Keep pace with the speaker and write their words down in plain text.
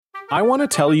I want to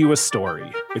tell you a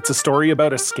story. It's a story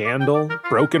about a scandal,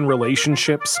 broken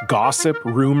relationships, gossip,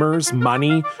 rumors,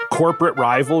 money, corporate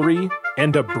rivalry,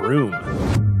 and a broom.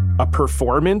 A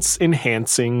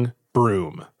performance-enhancing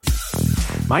broom.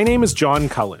 My name is John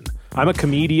Cullen. I'm a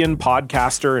comedian,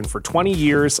 podcaster, and for 20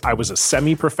 years, I was a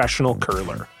semi-professional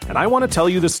curler. And I want to tell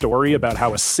you the story about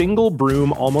how a single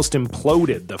broom almost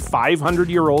imploded the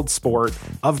 500-year-old sport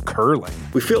of curling.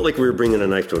 We felt like we were bringing a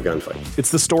knife to a gunfight.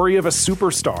 It's the story of a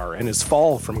superstar and his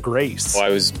fall from grace. Well, I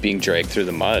was being dragged through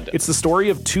the mud. It's the story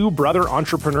of two brother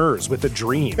entrepreneurs with a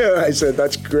dream. I said,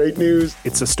 that's great news.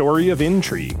 It's a story of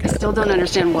intrigue. I still don't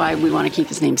understand why we want to keep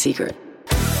his name secret.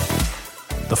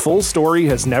 The full story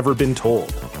has never been told,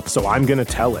 so I'm going to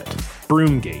tell it.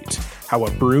 Broomgate, how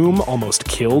a broom almost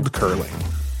killed curling.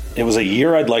 It was a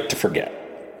year I'd like to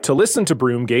forget. To listen to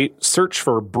Broomgate, search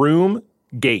for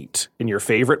Broomgate in your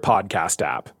favorite podcast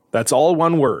app. That's all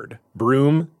one word,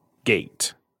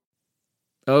 Broomgate.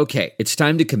 Okay, it's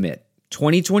time to commit.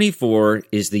 2024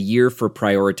 is the year for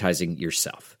prioritizing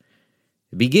yourself.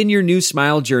 Begin your new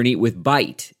smile journey with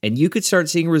Byte, and you could start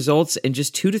seeing results in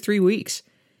just 2 to 3 weeks.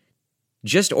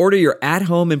 Just order your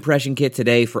at-home impression kit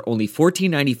today for only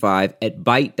 $14.95 at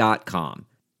Byte.com.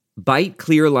 Byte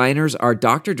clear liners are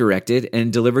doctor-directed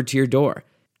and delivered to your door.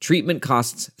 Treatment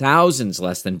costs thousands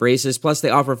less than braces, plus they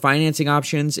offer financing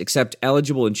options, accept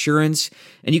eligible insurance,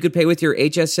 and you could pay with your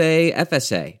HSA,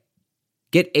 FSA.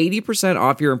 Get 80%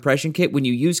 off your impression kit when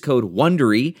you use code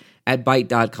WONDERY at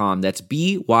Byte.com. That's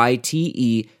BYTE.com.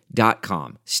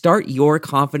 Start your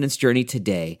confidence journey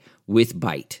today with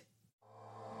Byte.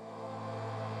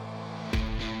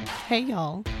 Hey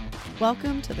y'all,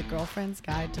 welcome to the Girlfriend's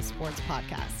Guide to Sports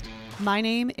podcast. My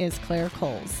name is Claire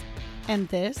Coles, and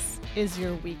this is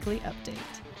your weekly update.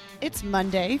 It's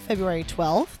Monday, February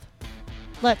 12th.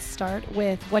 Let's start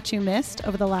with what you missed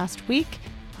over the last week,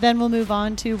 then we'll move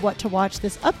on to what to watch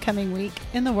this upcoming week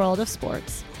in the world of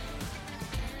sports.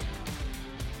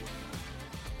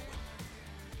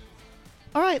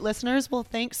 All right, listeners. Well,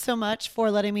 thanks so much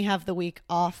for letting me have the week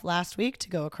off last week to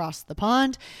go across the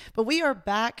pond. But we are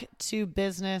back to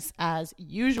business as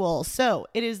usual. So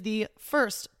it is the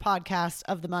first podcast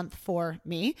of the month for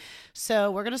me. So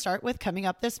we're going to start with coming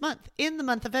up this month. In the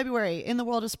month of February, in the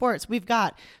world of sports, we've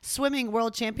got Swimming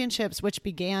World Championships, which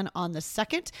began on the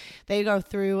 2nd. They go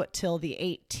through till the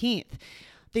 18th.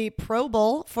 The Pro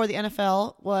Bowl for the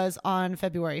NFL was on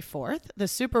February 4th. The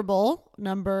Super Bowl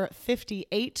number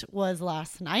 58 was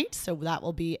last night, so that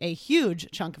will be a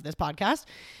huge chunk of this podcast.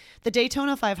 The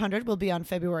Daytona 500 will be on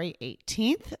February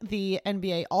 18th. The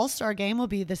NBA All-Star Game will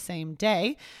be the same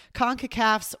day.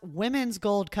 CONCACAF's Women's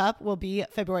Gold Cup will be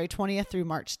February 20th through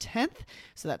March 10th,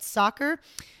 so that's soccer.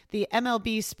 The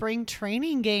MLB Spring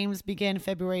Training Games begin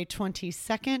February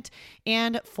 22nd,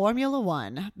 and Formula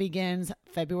One begins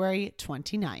February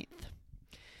 29th.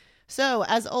 So,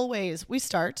 as always, we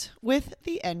start with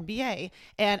the NBA.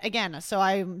 And again, so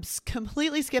I'm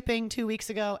completely skipping 2 weeks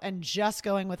ago and just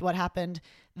going with what happened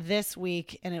this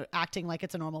week and acting like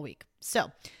it's a normal week.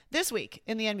 So, this week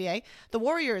in the NBA, the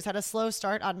Warriors had a slow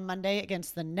start on Monday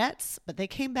against the Nets, but they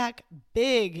came back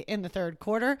big in the third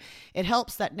quarter. It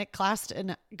helps that Nick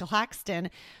Claxton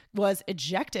was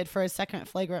ejected for his second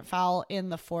flagrant foul in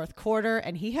the fourth quarter,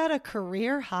 and he had a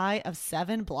career high of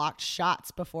 7 blocked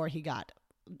shots before he got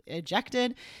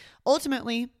ejected.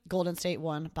 Ultimately, Golden State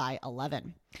won by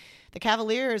 11. The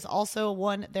Cavaliers also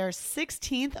won their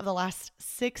 16th of the last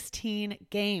 16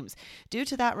 games. Due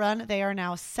to that run, they are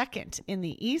now second in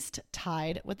the East,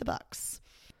 tied with the Bucks.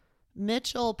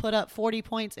 Mitchell put up 40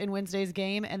 points in Wednesday's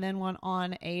game and then went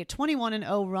on a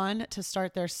 21-0 run to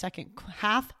start their second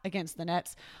half against the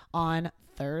Nets on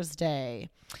Thursday.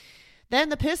 Then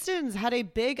the Pistons had a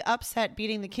big upset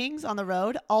beating the Kings on the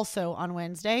road, also on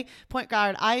Wednesday. Point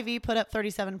guard Ivy put up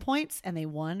 37 points, and they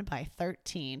won by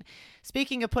 13.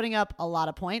 Speaking of putting up a lot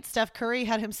of points, Steph Curry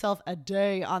had himself a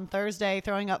day on Thursday,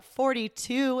 throwing up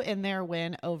 42 in their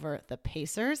win over the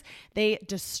Pacers. They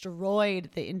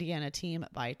destroyed the Indiana team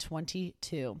by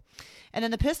 22. And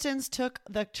then the Pistons took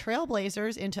the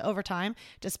Trailblazers into overtime,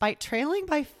 despite trailing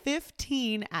by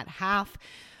 15 at half.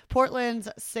 Portland's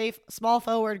safe small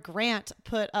forward Grant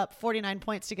put up 49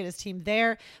 points to get his team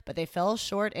there, but they fell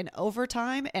short in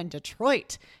overtime, and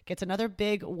Detroit gets another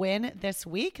big win this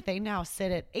week. They now sit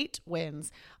at 8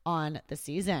 wins on the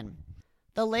season.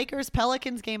 The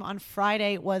Lakers-Pelicans game on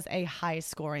Friday was a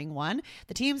high-scoring one.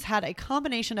 The teams had a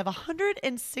combination of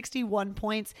 161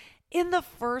 points in the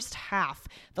first half.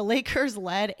 The Lakers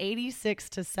led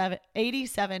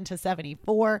 87 to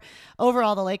 74.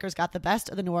 Overall, the Lakers got the best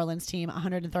of the New Orleans team,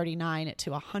 139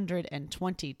 to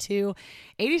 122.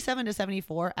 87 to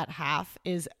 74 at half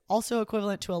is also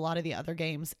equivalent to a lot of the other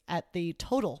games at the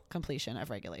total completion of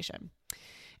regulation.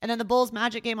 And then the Bulls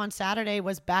Magic game on Saturday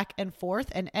was back and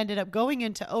forth and ended up going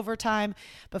into overtime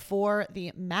before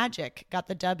the Magic got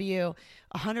the W,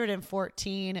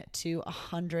 114 to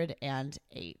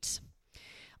 108.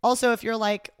 Also, if you're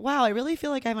like, wow, I really feel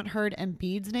like I haven't heard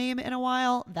Embiid's name in a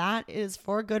while, that is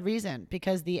for good reason,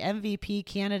 because the MVP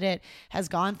candidate has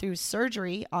gone through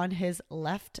surgery on his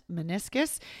left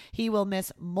meniscus. He will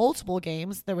miss multiple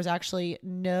games. There was actually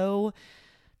no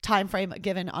time frame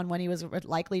given on when he was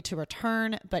likely to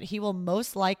return, but he will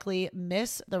most likely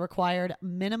miss the required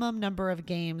minimum number of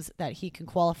games that he can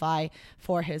qualify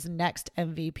for his next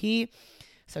MVP.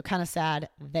 So kind of sad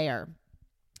there.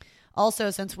 Also,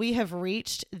 since we have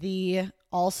reached the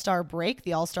All-Star break,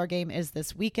 the All-Star game is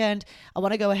this weekend, I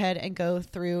want to go ahead and go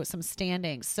through some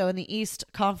standings. So in the East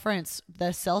Conference,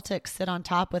 the Celtics sit on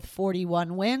top with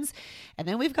 41 wins. And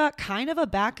then we've got kind of a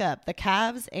backup. The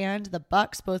Cavs and the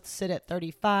Bucks both sit at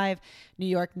 35. New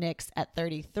York Knicks at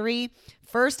 33.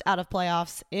 First out of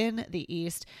playoffs in the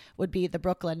East would be the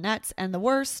Brooklyn Nets. And the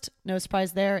worst, no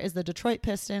surprise there, is the Detroit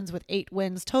Pistons with 8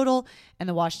 wins total and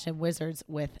the Washington Wizards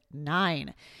with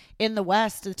 9. In the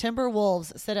West, the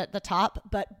Timberwolves sit at the top,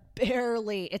 but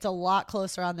barely. It's a lot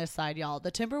closer on this side, y'all.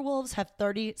 The Timberwolves have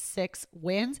 36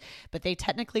 wins, but they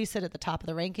technically sit at the top of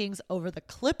the rankings over the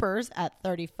Clippers at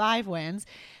 35 wins.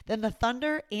 Then the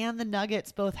Thunder and the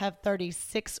Nuggets both have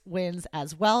 36 wins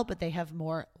as well, but they have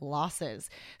more losses.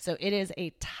 So it is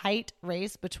a tight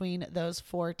race between those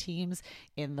 4 teams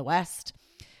in the West.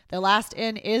 The last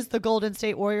in is the Golden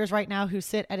State Warriors right now, who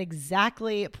sit at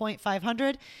exactly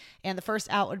 .500. And the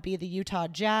first out would be the Utah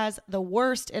Jazz. The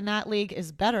worst in that league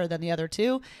is better than the other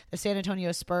two. The San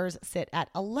Antonio Spurs sit at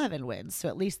 11 wins, so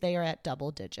at least they are at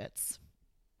double digits.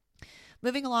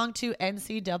 Moving along to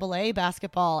NCAA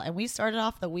basketball, and we started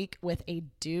off the week with a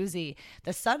doozy.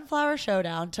 The Sunflower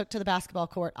Showdown took to the basketball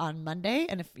court on Monday,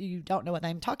 and if you don't know what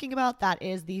I'm talking about, that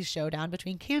is the showdown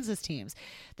between Kansas teams.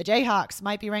 The Jayhawks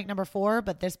might be ranked number 4,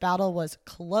 but this battle was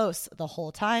close the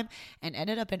whole time and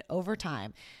ended up in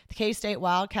overtime. The K-State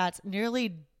Wildcats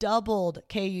nearly doubled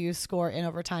KU's score in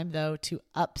overtime, though, to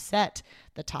upset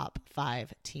the top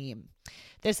 5 team.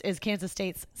 This is Kansas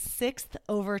State's 6th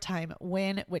overtime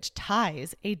win, which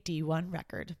ties a D1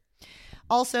 record.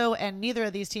 Also, and neither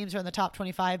of these teams are in the top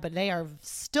 25, but they are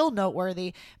still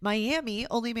noteworthy, Miami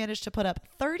only managed to put up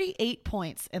 38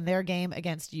 points in their game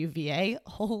against UVA.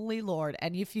 Holy Lord.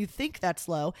 And if you think that's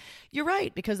low, you're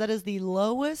right, because that is the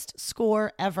lowest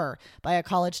score ever by a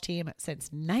college team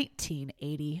since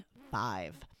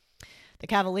 1985. The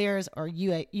Cavaliers, or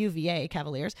UVA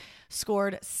Cavaliers,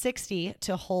 scored 60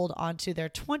 to hold on to their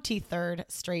 23rd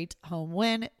straight home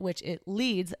win, which it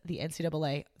leads the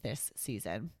NCAA this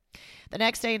season. The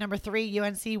next day, number 3,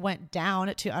 UNC went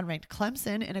down to unranked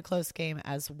Clemson in a close game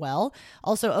as well.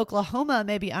 Also, Oklahoma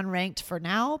may be unranked for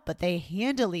now, but they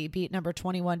handily beat number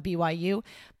 21 BYU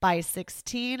by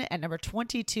 16, and number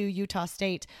 22 Utah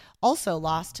State also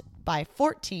lost by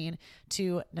 14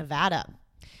 to Nevada.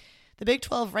 The Big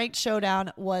 12 ranked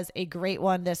showdown was a great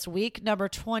one this week. Number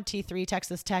 23,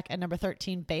 Texas Tech, and number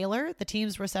 13, Baylor. The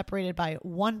teams were separated by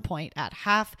 1 point at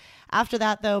half. After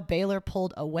that, though, Baylor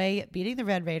pulled away, beating the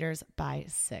Red Raiders by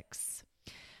 6.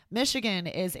 Michigan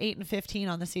is 8-15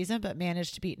 on the season, but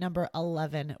managed to beat number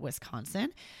 11,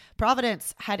 Wisconsin.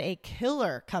 Providence had a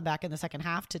killer comeback in the second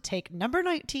half to take number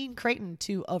 19, Creighton,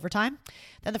 to overtime.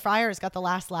 Then the Friars got the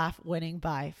last laugh, winning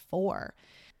by 4.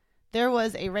 There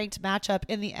was a ranked matchup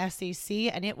in the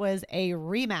SEC, and it was a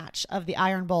rematch of the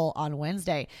Iron Bowl on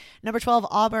Wednesday. Number 12,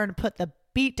 Auburn put the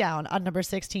beat down on number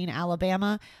 16,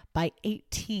 Alabama, by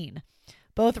 18.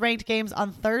 Both ranked games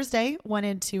on Thursday went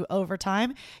into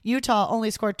overtime. Utah only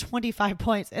scored 25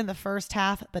 points in the first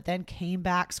half, but then came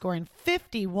back, scoring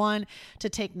 51 to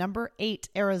take number 8,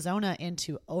 Arizona,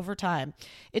 into overtime.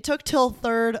 It took till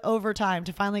third overtime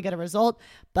to finally get a result,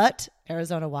 but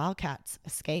Arizona Wildcats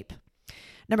escape.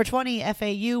 Number 20,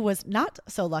 FAU was not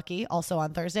so lucky. Also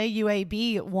on Thursday,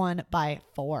 UAB won by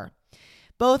 4.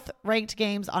 Both ranked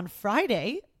games on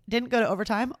Friday didn't go to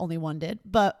overtime. Only one did,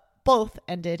 but both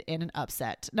ended in an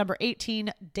upset. Number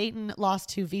 18, Dayton lost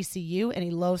to VCU in a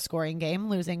low-scoring game,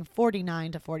 losing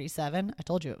 49 to 47. I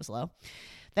told you it was low.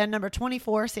 Then number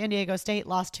 24, San Diego State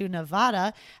lost to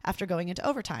Nevada after going into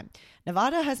overtime.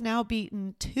 Nevada has now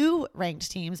beaten 2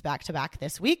 ranked teams back-to-back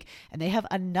this week, and they have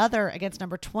another against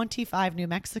number 25 New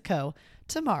Mexico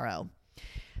tomorrow.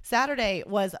 Saturday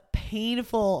was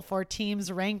painful for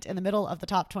teams ranked in the middle of the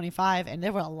top 25, and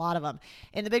there were a lot of them.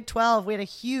 In the Big 12, we had a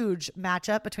huge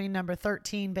matchup between number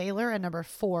 13 Baylor and number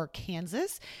 4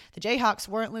 Kansas. The Jayhawks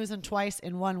weren't losing twice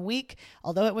in 1 week,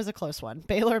 although it was a close one.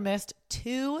 Baylor missed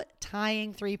 2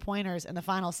 tying 3-pointers in the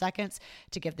final seconds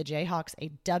to give the Jayhawks a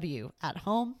W at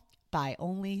home by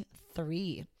only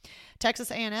 3.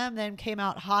 Texas A&M then came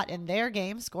out hot in their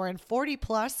game, scoring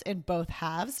 40-plus in both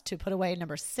halves to put away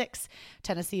number 6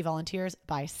 Tennessee Volunteers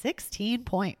by 16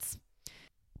 points.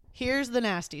 Here's the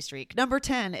nasty streak. Number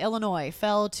 10, Illinois,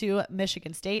 fell to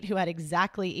Michigan State, who had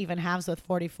exactly even halves with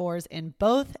 44s in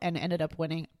both and ended up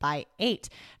winning by 8.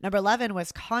 Number 11,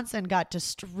 Wisconsin, got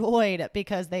destroyed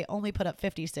because they only put up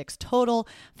 56 total,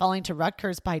 falling to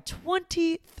Rutgers by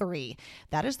 23.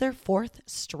 That is their 4th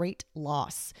straight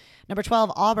loss. Number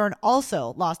 12, Auburn,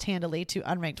 also lost handily to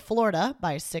unranked Florida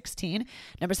by 16.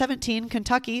 Number 17,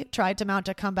 Kentucky, tried to mount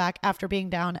a comeback after being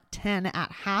down 10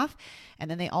 at half. And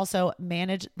then they almost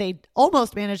managed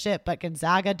it, but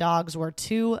Gonzaga dogs were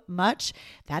too much.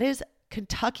 That is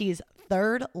Kentucky's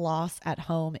 3rd loss at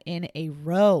home in a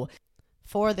row.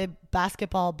 For the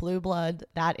basketball blue blood,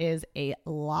 that is a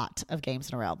lot of games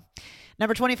in a row.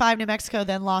 Number 25, New Mexico,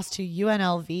 then lost to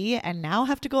UNLV and now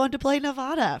have to go on to play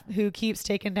Nevada, who keeps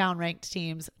taking down ranked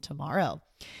teams tomorrow.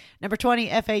 Number 20,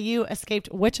 FAU escaped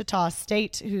Wichita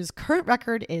State, whose current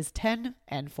record is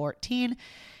 10-14.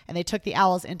 And they took the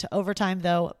Owls into overtime,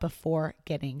 though, before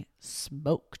getting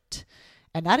smoked.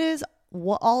 And that is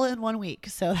all in 1 week.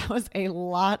 So that was a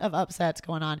lot of upsets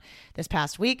going on this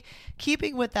past week.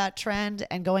 Keeping with that trend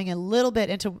and going a little bit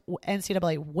into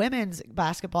NCAA women's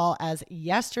basketball, as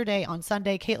yesterday on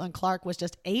Sunday, Caitlin Clark was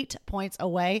just 8 points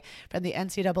away from the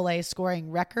NCAA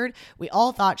scoring record. We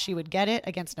all thought she would get it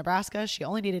against Nebraska. She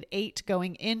only needed 8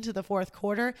 going into the 4th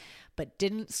quarter, but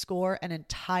didn't score an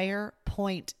entire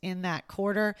point in that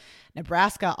quarter.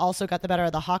 Nebraska also got the better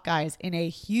of the Hawkeyes in a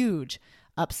huge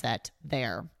upset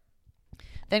there.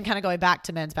 Then kind of going back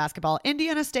to men's basketball,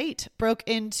 Indiana State broke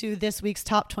into this week's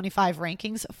top 25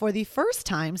 rankings for the first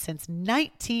time since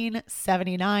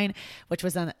 1979, which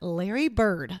was when Larry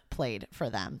Bird played for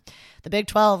them. The Big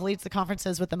 12 leads the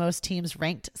conferences with the most teams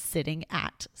ranked, sitting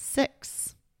at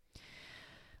 6.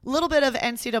 Little bit of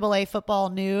NCAA football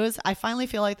news. I finally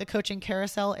feel like the coaching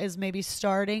carousel is maybe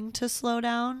starting to slow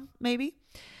down, maybe.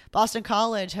 Boston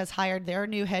College has hired their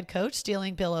new head coach,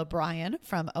 stealing Bill O'Brien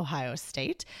from Ohio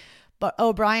State. But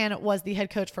O'Brien was the head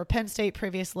coach for Penn State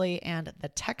previously and the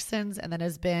Texans, and then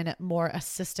has been more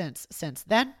assistants since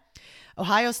then.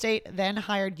 Ohio State then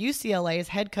hired UCLA's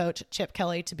head coach, Chip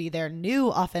Kelly, to be their new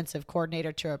offensive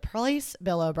coordinator to replace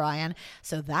Bill O'Brien.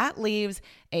 So that leaves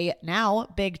a now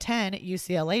Big Ten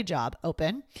UCLA job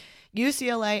open.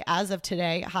 UCLA, as of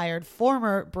today, hired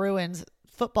former Bruins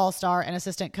football star and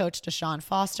assistant coach Deshaun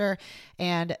Foster,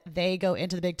 and they go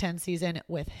into the Big Ten season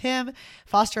with him.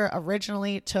 Foster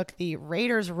originally took the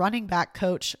Raiders running back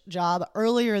coach job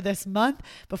earlier this month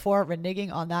before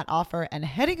reneging on that offer and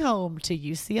heading home to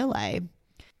UCLA.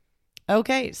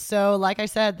 Okay, so like I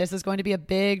said, this is going to be a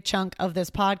big chunk of this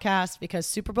podcast because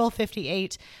Super Bowl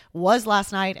 58 was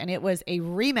last night, and it was a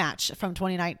rematch from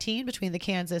 2019 between the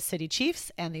Kansas City Chiefs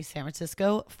and the San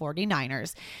Francisco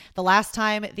 49ers. The last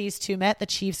time these two met, the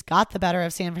Chiefs got the better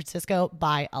of San Francisco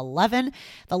by 11.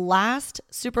 The last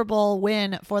Super Bowl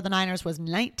win for the Niners was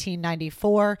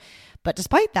 1994, but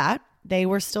despite that, they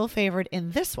were still favored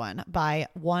in this one by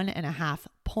 1.5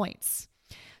 points.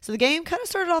 So the game kind of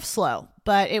started off slow,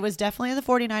 but it was definitely in the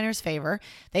 49ers' favor.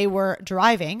 They were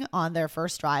driving on their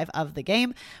first drive of the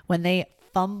game when they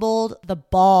fumbled the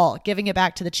ball, giving it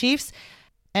back to the Chiefs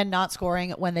and not scoring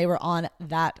when they were on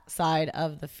that side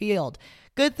of the field.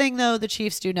 Good thing, though, the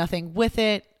Chiefs do nothing with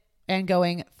it and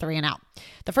going 3-and-out.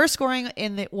 The first scoring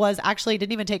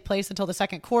didn't even take place until the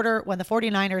second quarter when the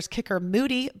 49ers kicker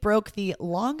Moody broke the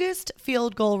longest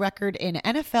field goal record in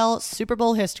NFL Super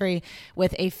Bowl history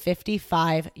with a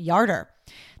 55-yarder.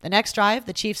 The next drive,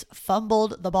 the Chiefs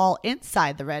fumbled the ball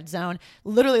inside the red zone.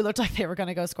 Literally looked like they were going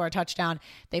to go score a touchdown.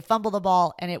 They fumbled the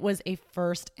ball, and it was a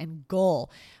 1st and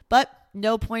goal. But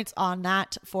no points on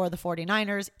that for the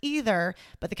 49ers either.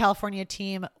 But the California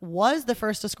team was the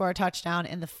first to score a touchdown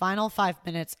in the final 5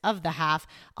 minutes of the half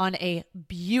on a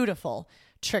beautiful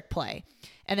trick play.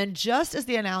 And then just as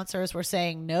the announcers were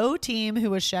saying no team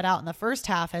who was shut out in the first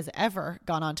half has ever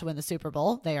gone on to win the Super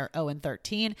Bowl, they are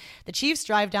 0-13, the Chiefs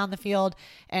drive down the field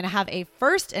and have a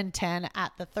 1st and 10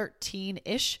 at the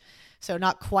 13-ish. So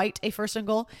not quite a first and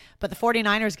goal, but the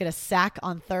 49ers get a sack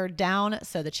on third down.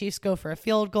 So the Chiefs go for a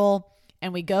field goal,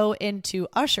 and we go into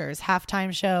Usher's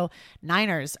halftime show,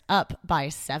 Niners up by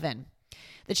 7.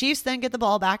 The Chiefs then get the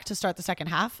ball back to start the second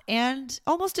half and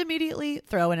almost immediately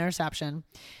throw an interception.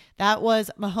 That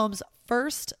was Mahomes'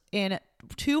 first in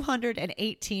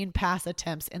 218 pass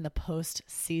attempts in the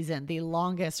postseason, the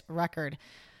longest record.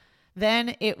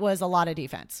 Then it was a lot of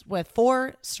defense with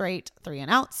 4 straight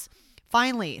 3-and-outs.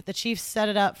 Finally, the Chiefs set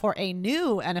it up for a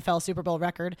new NFL Super Bowl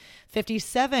record,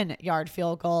 57-yard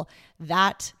field goal.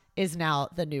 That is now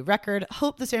the new record.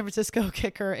 Hope the San Francisco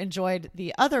kicker enjoyed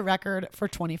the other record for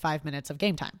 25 minutes of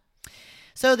game time.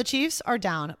 So the Chiefs are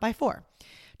down by 4.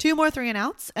 2 more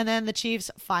 3-and-outs, and then the Chiefs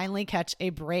finally catch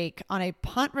a break. On a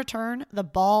punt return, the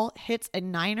ball hits a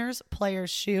Niners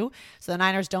player's shoe, so the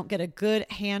Niners don't get a good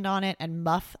hand on it and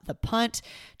muff the punt.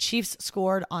 Chiefs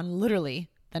scored on literally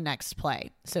the next play.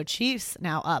 So Chiefs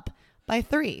now up by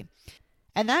 3.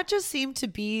 And that just seemed to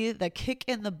be the kick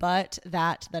in the butt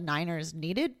that the Niners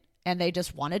needed. And they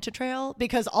just wanted to trail,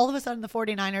 because all of a sudden the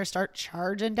 49ers start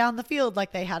charging down the field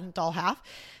like they hadn't all half.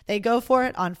 They go for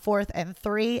it on 4th and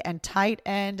 3, and tight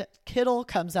end Kittle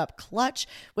comes up clutch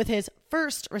with his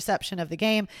first reception of the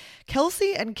game.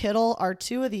 Kelce and Kittle are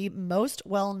 2 of the most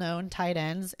well-known tight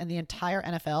ends in the entire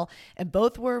NFL, and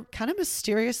both were kind of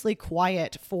mysteriously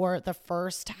quiet for the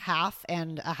first half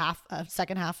and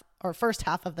second half, or first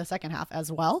half of the second half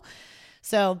as well.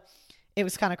 So it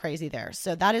was kind of crazy there.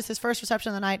 So that is his first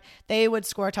reception of the night. They would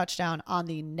score a touchdown on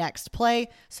the next play.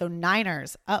 So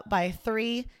Niners up by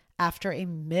 3 after a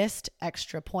missed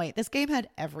extra point. This game had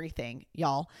everything,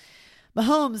 y'all.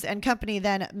 Mahomes and company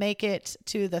then make it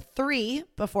to the 3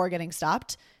 before getting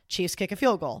stopped. Chiefs kick a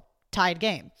field goal. Tied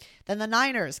game. Then the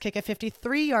Niners kick a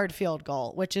 53-yard field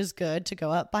goal, which is good to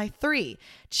go up by 3.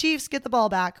 Chiefs get the ball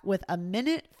back with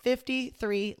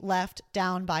 1:53 left,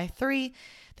 down by 3.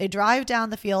 They drive down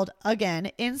the field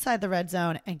again inside the red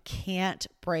zone and can't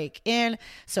break in.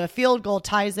 So a field goal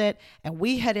ties it, and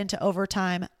we head into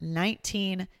overtime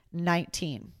 19-19.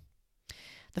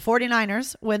 The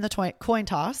 49ers win the coin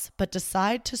toss, but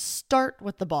decide to start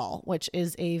with the ball, which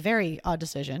is a very odd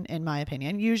decision, in my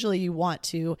opinion. Usually you want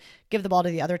to give the ball to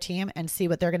the other team and see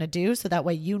what they're going to do, so that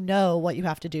way you know what you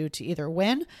have to do to either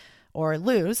win or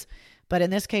lose. But in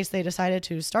this case, they decided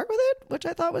to start with it, which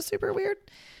I thought was super weird.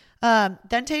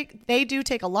 They do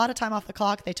take a lot of time off the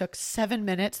clock. They took 7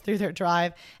 minutes through their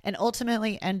drive and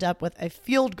ultimately end up with a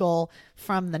field goal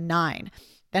from the 9.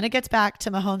 Then it gets back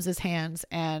to Mahomes' hands,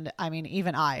 and I mean,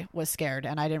 even I was scared,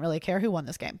 and I didn't really care who won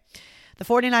this game. The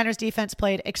 49ers defense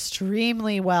played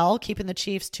extremely well, keeping the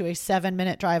Chiefs to a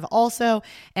 7-minute drive also,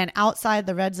 and outside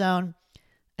the red zone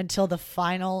until the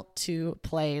final 2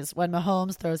 plays, when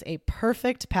Mahomes throws a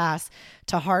perfect pass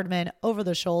to Hardman over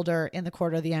the shoulder in the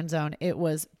corner of the end zone. It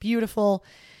was beautiful,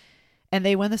 and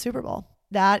they win the Super Bowl.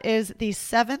 That is the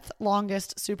 7th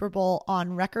longest Super Bowl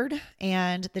on record,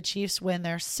 and the Chiefs win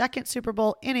their 2nd Super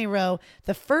Bowl in a row,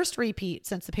 the first repeat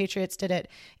since the Patriots did it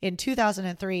in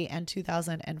 2003 and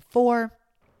 2004.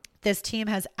 This team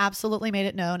has absolutely made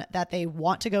it known that they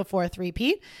want to go for a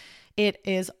three-peat. It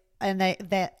is, and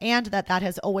that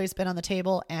has always been on the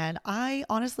table, and I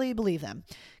honestly believe them.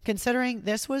 Considering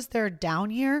this was their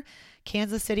down year,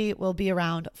 Kansas City will be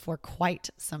around for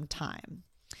quite some time.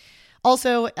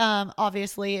 Also,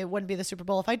 obviously, it wouldn't be the Super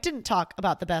Bowl if I didn't talk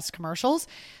about the best commercials.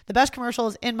 The best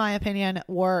commercials, in my opinion,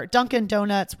 were Dunkin'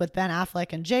 Donuts with Ben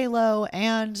Affleck and J-Lo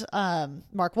and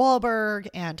Mark Wahlberg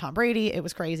and Tom Brady. It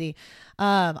was crazy.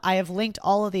 I have linked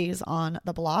all of these on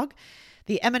the blog.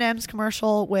 The M&M's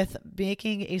commercial with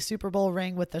making a Super Bowl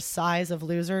ring with the size of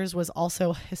Losers was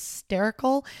also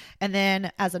hysterical. And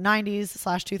then as a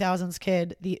 90s/2000s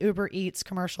kid, the Uber Eats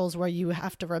commercials where you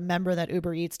have to remember that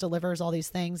Uber Eats delivers all these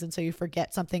things, and so you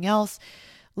forget something else.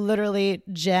 Literally,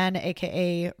 Jen,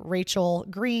 aka Rachel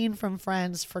Green from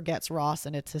Friends, forgets Ross,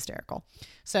 and it's hysterical.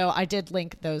 So I did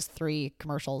link those 3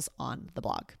 commercials on the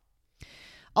blog.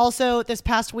 Also, this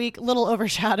past week, a little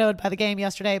overshadowed by the game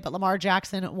yesterday, but Lamar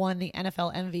Jackson won the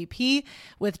NFL MVP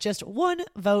with just 1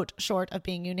 vote short of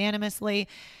being unanimously.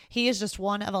 He is just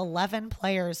one of 11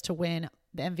 players to win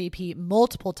the MVP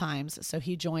multiple times, so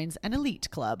he joins an elite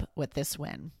club with this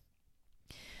win.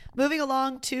 Moving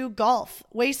along to golf.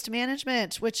 Waste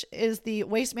Management, which is the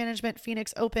Waste Management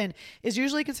Phoenix Open, is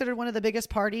usually considered one of the biggest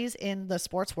parties in the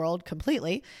sports world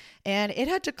completely. And it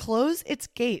had to close its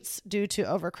gates due to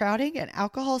overcrowding, and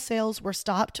alcohol sales were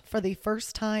stopped for the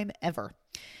first time ever.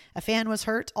 A fan was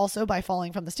hurt also by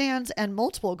falling from the stands, and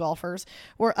multiple golfers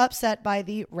were upset by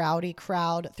the rowdy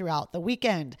crowd throughout the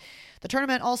weekend. The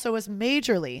tournament also was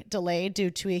majorly delayed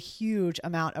due to a huge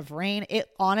amount of rain. It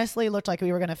honestly looked like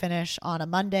we were going to finish on a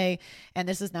Monday, and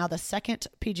this is now the second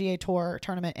PGA Tour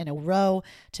tournament in a row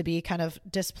to be kind of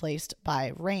displaced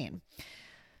by rain.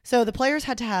 So the players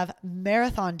had to have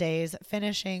marathon days,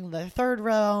 finishing the third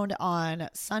round on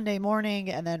Sunday morning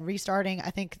and then restarting.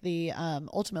 I think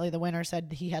ultimately the winner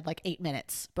said he had like 8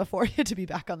 minutes before he had to be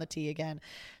back on the tee again.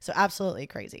 So absolutely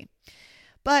crazy.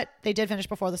 But they did finish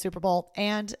before the Super Bowl,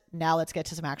 and now let's get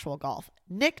to some actual golf.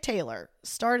 Nick Taylor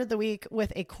started the week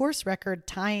with a course record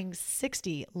tying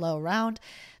 60 low round.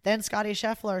 Then Scottie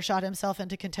Scheffler shot himself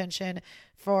into contention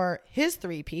for his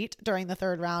three-peat during the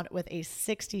third round with a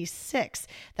 66.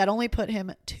 That only put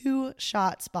him 2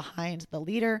 shots behind the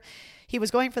leader. He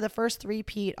was going for the first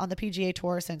three-peat on the PGA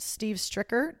Tour since Steve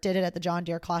Stricker did it at the John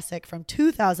Deere Classic from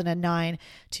 2009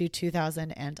 to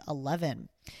 2011.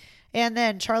 And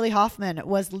then Charlie Hoffman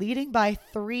was leading by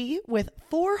 3 with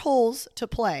 4 holes to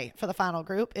play for the final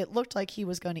group. It looked like he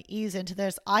was going to ease into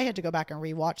this. I had to go back and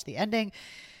rewatch the ending,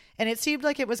 and it seemed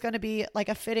like it was going to be like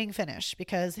a fitting finish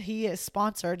because he is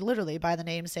sponsored literally by the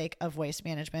namesake of Waste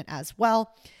Management as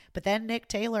well. But then Nick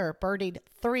Taylor birdied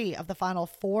 3 of the final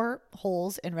 4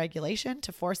 holes in regulation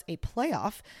to force a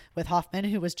playoff with Hoffman,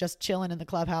 who was just chilling in the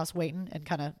clubhouse waiting and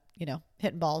kind of,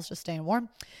 hitting balls, just staying warm.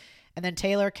 And then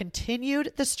Taylor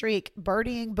continued the streak,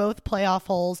 birdieing both playoff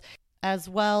holes as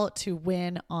well to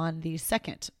win on the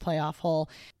second playoff hole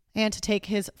and to take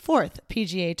his 4th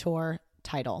PGA Tour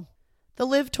title. The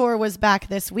LIV Tour was back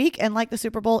this week, and like the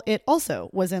Super Bowl, it also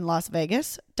was in Las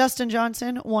Vegas. Dustin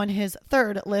Johnson won his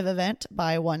 3rd LIV event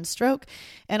by 1 stroke,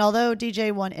 and although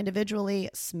DJ won individually,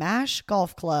 Smash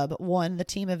Golf Club won the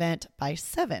team event by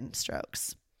 7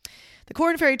 strokes. The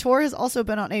Korn Ferry Tour has also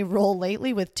been on a roll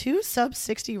lately with 2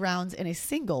 sub-60 rounds in a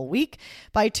single week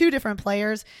by 2 different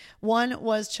players. One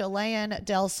was Chilean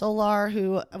Del Solar,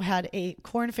 who had a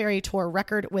Korn Ferry Tour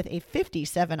record with a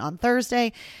 57 on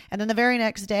Thursday. And then the very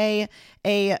next day,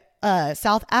 a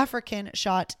South African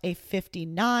shot a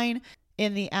 59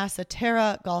 in the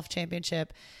Asatera Golf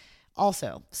Championship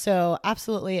also. So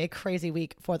absolutely a crazy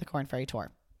week for the Korn Ferry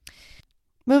Tour.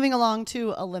 Moving along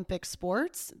to Olympic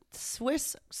sports,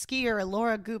 Swiss skier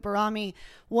Laura Guparami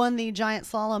won the giant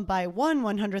slalom by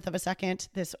 1/100th of a second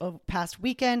this past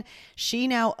weekend. She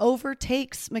now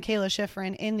overtakes Michaela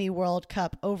Schifrin in the World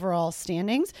Cup overall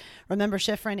standings. Remember,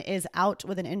 Schifrin is out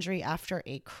with an injury after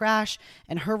a crash,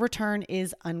 and her return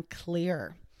is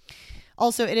unclear.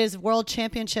 Also, it is World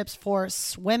Championships for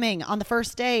swimming. On the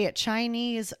first day, a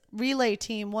Chinese relay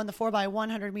team won the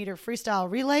 4x100 meter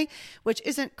freestyle relay, which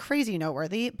isn't crazy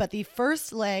noteworthy, but the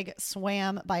first leg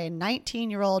swam by a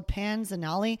 19-year-old Pan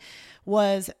Zanali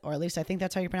was, or at least I think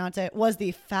that's how you pronounce it, was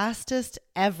the fastest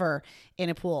ever in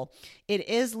a pool. It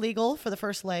is legal for the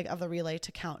first leg of the relay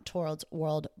to count towards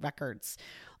world records.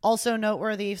 Also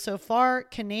noteworthy so far,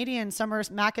 Canadian Summers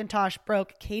McIntosh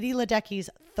broke Katie Ledecky's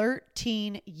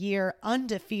 13-year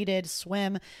undefeated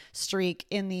swim streak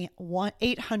in the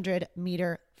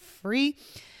 800-meter free.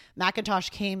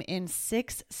 McIntosh came in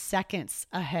 6 seconds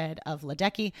ahead of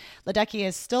Ledecky. Ledecky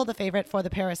is still the favorite for the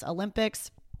Paris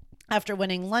Olympics after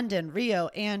winning London, Rio,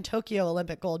 and Tokyo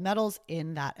Olympic gold medals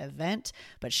in that event,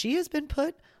 but she has been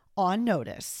put on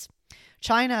notice.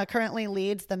 China currently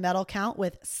leads the medal count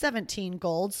with 17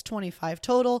 golds, 25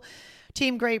 total.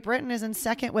 Team Great Britain is in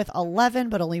second with 11,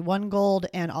 but only 1 gold,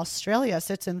 and Australia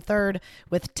sits in third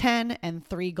with 10 and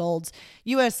 3 golds.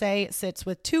 USA sits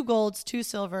with 2 golds, 2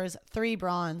 silvers, 3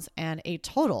 bronze, and a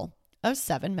total of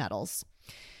 7 medals.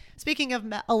 Speaking of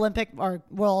Olympic or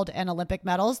world and Olympic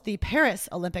medals, the Paris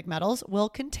Olympic medals will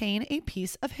contain a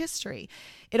piece of history.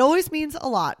 It always means a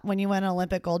lot when you win an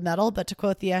Olympic gold medal, but to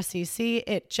quote the SEC,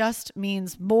 it just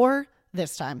means more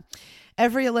this time.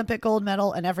 Every Olympic gold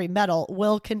medal and every medal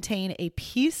will contain a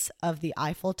piece of the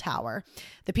Eiffel Tower.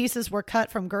 The pieces were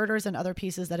cut from girders and other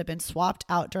pieces that have been swapped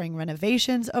out during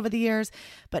renovations over the years,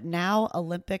 but now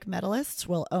Olympic medalists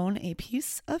will own a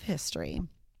piece of history.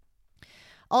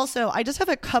 Also, I just have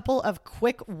a couple of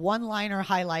quick one-liner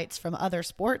highlights from other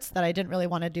sports that I didn't really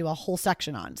want to do a whole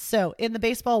section on. So in the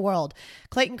baseball world,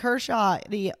 Clayton Kershaw,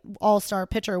 the all-star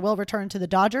pitcher, will return to the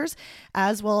Dodgers,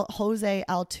 as will Jose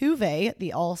Altuve,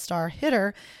 the all-star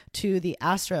hitter, to the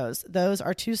Astros. Those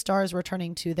are 2 stars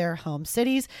returning to their home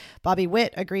cities. Bobby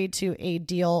Witt agreed to a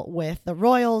deal with the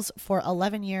Royals for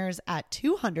 11 years at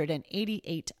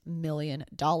 $288 million.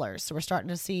 So we're starting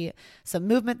to see some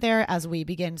movement there as we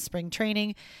begin spring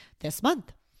training this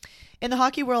month. In the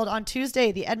hockey world, on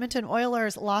Tuesday, the Edmonton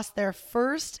Oilers lost their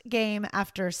first game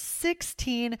after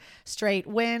 16 straight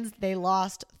wins. They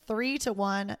lost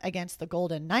 3-1 against the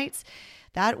Golden Knights.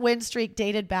 That win streak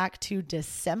dated back to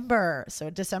December. So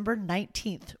December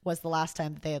 19th was the last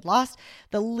time that they had lost.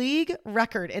 The league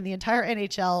record in the entire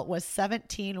NHL was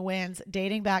 17 wins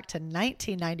dating back to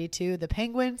 1992. The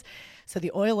Penguins, so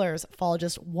the Oilers fall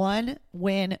just one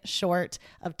win short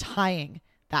of tying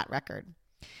that record.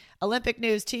 Olympic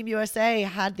news, Team USA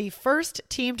had the first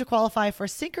team to qualify for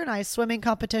synchronized swimming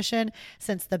competition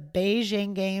since the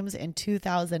Beijing Games in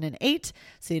 2008.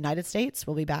 So the United States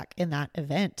will be back in that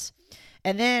event.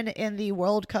 And then in the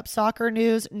World Cup soccer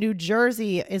news, New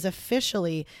Jersey is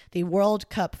officially the World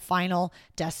Cup final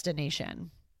destination.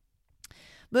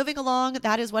 Moving along,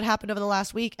 that is what happened over the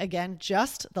last week. Again,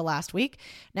 just the last week.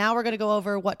 Now we're going to go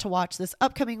over what to watch this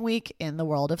upcoming week in the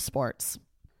world of sports.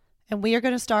 And we are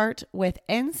going to start with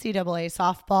NCAA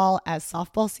softball as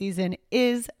softball season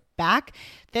is back.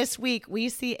 This week, we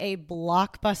see a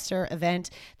blockbuster event,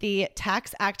 the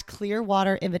Tax Act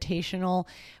Clearwater Invitational,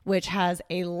 which has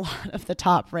a lot of the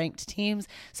top ranked teams.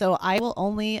 So I will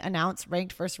only announce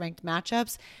ranked versus ranked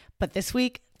matchups. But this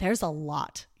week, there's a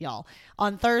lot, y'all.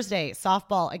 On Thursday,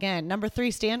 softball, again, number 3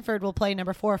 Stanford will play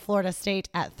number 4 Florida State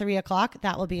at 3 o'clock.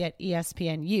 That will be at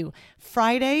ESPNU.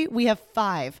 Friday, we have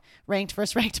 5 ranked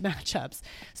versus ranked matchups,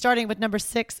 starting with number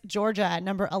 6 Georgia at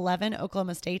number 11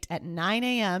 Oklahoma State at 9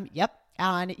 a.m. Yep,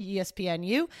 on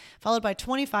ESPNU, followed by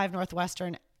 25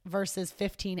 Northwestern versus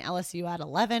 15 LSU at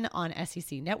 11 on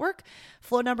SEC Network.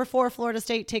 Floor number 4 Florida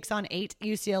State takes on 8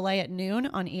 UCLA at noon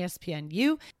on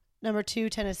ESPNU. Number 2,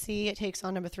 Tennessee takes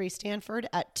on number 3, Stanford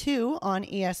at 2 on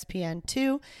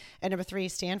ESPN2. And number 3,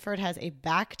 Stanford has a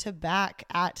back-to-back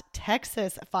at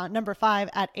Texas, number 5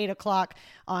 at 8 o'clock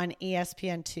on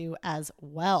ESPN2 as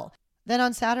well. Then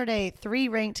on Saturday, 3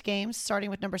 ranked games,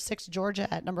 starting with number 6,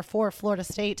 Georgia at number 4, Florida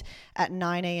State at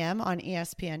 9 a.m. on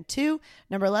ESPN2.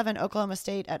 Number 11, Oklahoma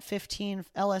State at 15,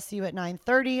 LSU at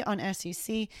 9:30 on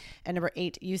SEC. And number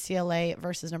 8, UCLA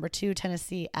versus number 2,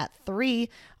 Tennessee at 3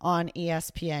 on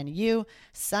ESPNU.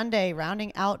 Sunday,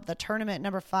 rounding out the tournament,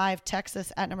 number 5,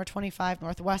 Texas at number 25,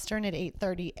 Northwestern at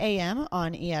 8:30 a.m.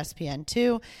 on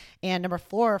ESPN2. And number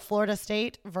 4, Florida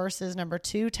State versus number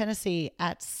 2, Tennessee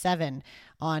at 7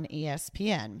 on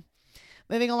ESPN.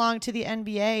 Moving along to the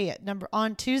NBA,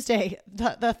 on Tuesday,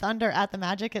 the Thunder at the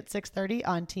Magic at 6:30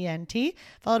 on TNT,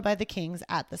 followed by the Kings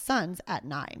at the Suns at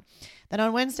 9. Then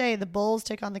on Wednesday, the Bulls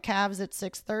take on the Cavs at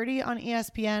 6:30 on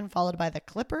ESPN, followed by the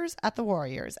Clippers at the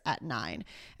Warriors at 9.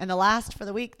 And the last for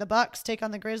the week, the Bucks take on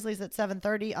the Grizzlies at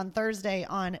 7:30 on Thursday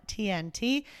on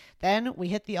TNT. Then we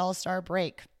hit the All-Star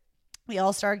break. The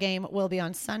All-Star game will be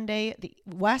on Sunday, the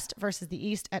West versus the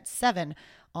East at 7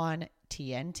 on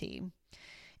TNT.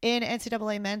 In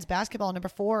NCAA men's basketball, number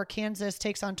 4, Kansas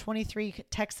takes on 23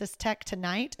 Texas Tech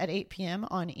tonight at 8 p.m.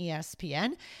 on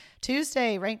ESPN.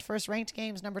 Tuesday, ranked first ranked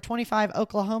games, number 25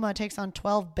 Oklahoma takes on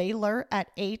 12 Baylor at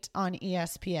 8 on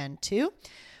ESPN2.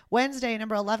 Wednesday,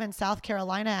 number 11, South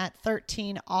Carolina at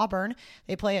 13, Auburn.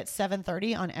 They play at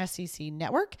 7:30 on SEC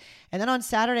Network. And then on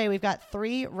Saturday, we've got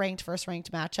 3 ranked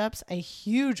first-ranked matchups, a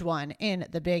huge one in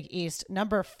the Big East.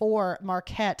 Number 4,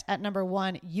 Marquette at number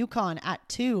 1, UConn at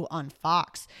 2 on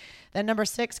Fox. Then number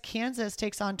 6, Kansas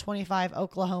takes on 25,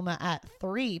 Oklahoma at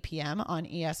 3 p.m. on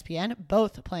ESPN,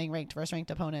 both playing ranked first-ranked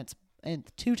opponents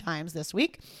 2 times this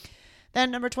week. Then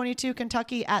number 22,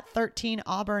 Kentucky at 13,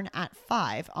 Auburn at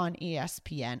 5 on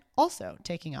ESPN, also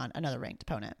taking on another ranked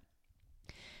opponent.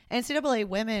 NCAA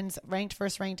women's ranked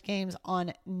first-ranked games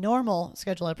on normal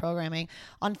scheduled programming.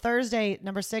 On Thursday,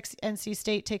 number 6, NC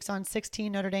State takes on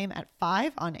 16 Notre Dame at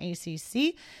 5 on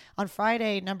ACC. On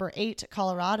Friday, number 8,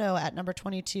 Colorado at number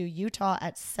 22, Utah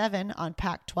at 7 on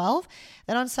Pac-12.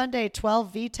 Then on Sunday,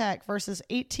 12 VTech versus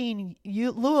 18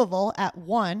 Louisville at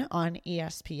 1 on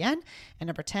ESPN. And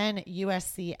number 10,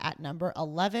 USC at number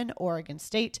 11, Oregon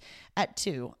State at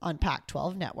 2 on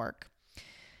Pac-12 Network.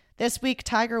 This week,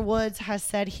 Tiger Woods has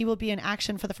said he will be in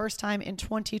action for the first time in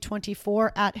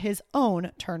 2024 at his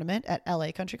own tournament at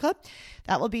LA Country Club.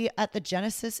 That will be at the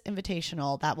Genesis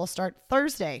Invitational. That will start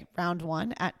Thursday, round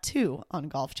 1 at 2 on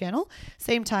Golf Channel,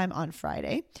 same time on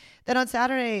Friday. Then on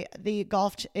Saturday,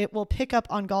 it will pick up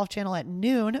on Golf Channel at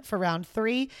noon for round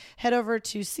 3, head over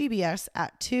to CBS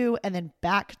at 2, and then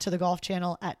back to the Golf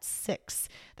Channel at 6.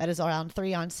 That is round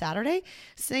 3 on Saturday.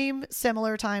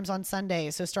 Similar times on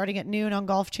Sunday. So starting at noon on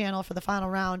Golf Channel for the final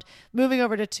round, moving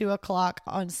over to 2 o'clock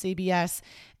on CBS,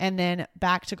 and then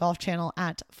back to Golf Channel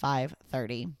at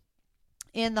 5:30.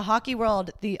 In the hockey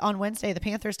world, on Wednesday, the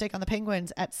Panthers take on the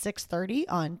Penguins at 6:30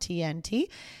 on TNT.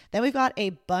 Then we've got a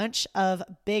bunch of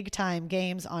big-time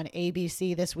games on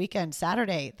ABC this weekend.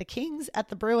 Saturday, the Kings at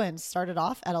the Bruins started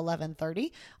off at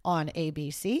 11:30 on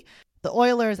ABC. The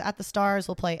Oilers at the Stars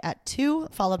will play at 2,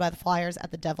 followed by the Flyers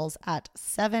at the Devils at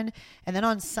 7. And then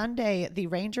on Sunday, the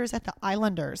Rangers at the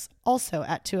Islanders, also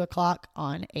at 2 o'clock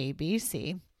on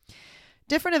ABC.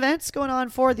 Different events going on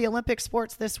for the Olympic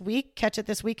sports this week. Catch it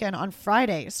this weekend on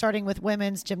Friday, starting with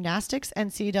women's gymnastics,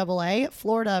 NCAA,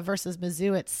 Florida versus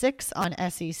Mizzou at 6 on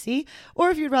SEC. Or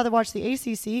if you'd rather watch the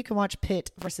ACC, you can watch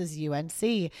Pitt versus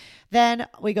UNC. Then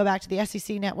we go back to the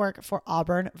SEC network for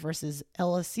Auburn versus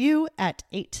LSU at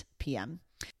 8 p.m.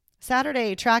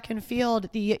 Saturday, track and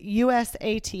field, the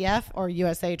USATF or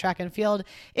USA Track and Field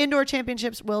Indoor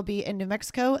Championships will be in New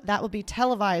Mexico. That will be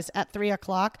televised at 3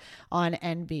 o'clock on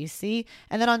NBC.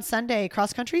 And then on Sunday,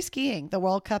 cross country skiing, the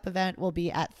World Cup event will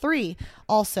be at 3,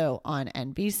 also on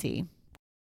NBC.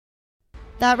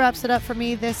 That wraps it up for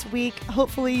me this week.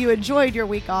 Hopefully you enjoyed your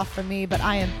week off from me, but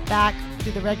I am back to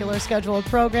the regular scheduled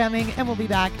programming and we'll be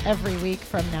back every week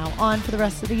from now on for the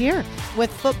rest of the year.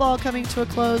 With football coming to a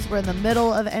close, we're in the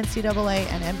middle of NCAA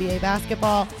and NBA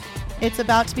basketball. It's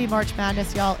about to be March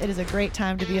Madness, y'all. It is a great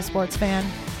time to be a sports fan.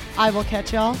 I will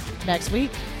catch y'all next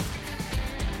week.